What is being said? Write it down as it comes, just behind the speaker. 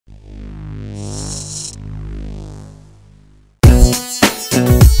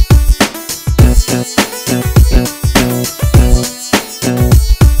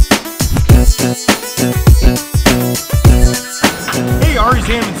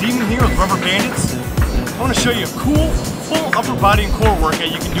Demon here with Rubberbanditz. I want to show you a cool, full upper body and core workout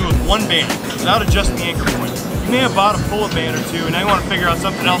you can do with one band without adjusting the anchor point. You may have bought a full band or two and now you want to figure out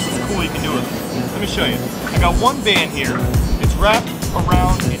something else that's cool you can do with it. Let me show you. I got one band here. It's wrapped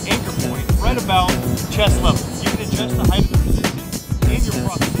around an anchor point right about chest level. You can adjust the height of the resistance and your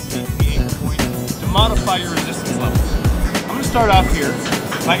proximity to the anchor point to modify your resistance levels. I'm going to start off here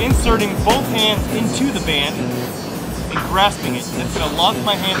by inserting both hands into the band and grasping it. It's going to lock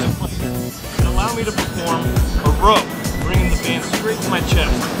my hands in place and allow me to perform a row, bringing the band straight to my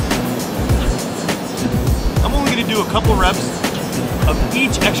chest. I'm only going to do a couple reps of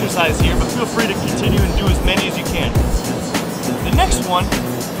each exercise here, but feel free to continue and do as many as you can. The next one,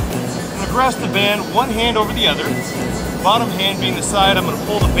 I'm going to grasp the band, one hand over the other, bottom hand being the side I'm going to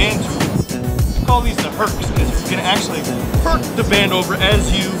pull the band to. We call these the herks, because you're going to actually herk the band over as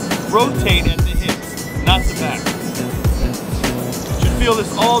you rotate at the hips, not the back. You should feel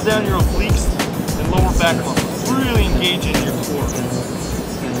this all down your obliques and lower back muscles, really engaging your core.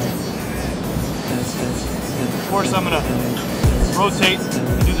 Of course, I'm going to rotate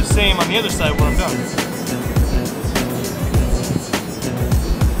and do the same on the other side when I'm done.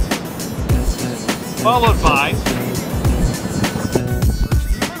 Followed by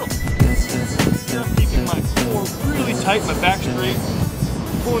I'm keeping my core really tight, my back straight,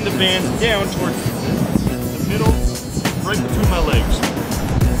 pulling the bands down towards the middle, right between my legs.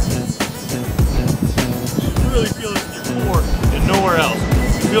 You should really feel this in your core and nowhere else.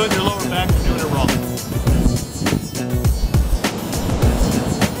 If you feel it in your lower back, you're doing it wrong.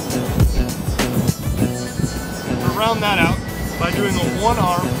 Round that out by doing a one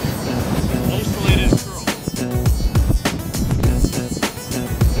arm isolated curl.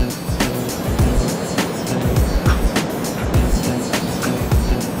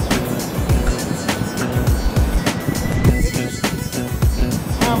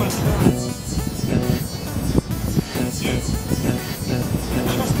 Now I'm going to turn and do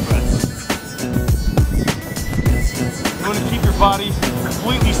chest press. You want to keep your body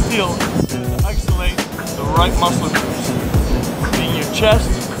completely still to isolate the right muscle groups, being your chest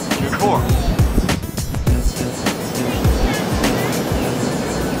and your core.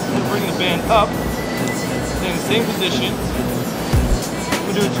 Then bring the band up, stay in the same position.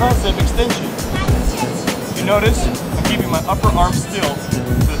 We'll do a tricep extension. You notice I'm keeping my upper arm still,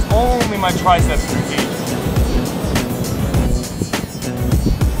 so it's only my triceps engaged.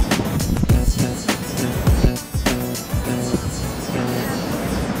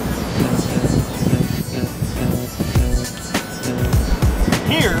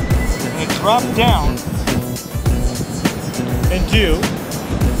 Here, I'm going to drop down and do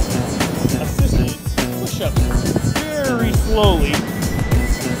assisted push-ups very slowly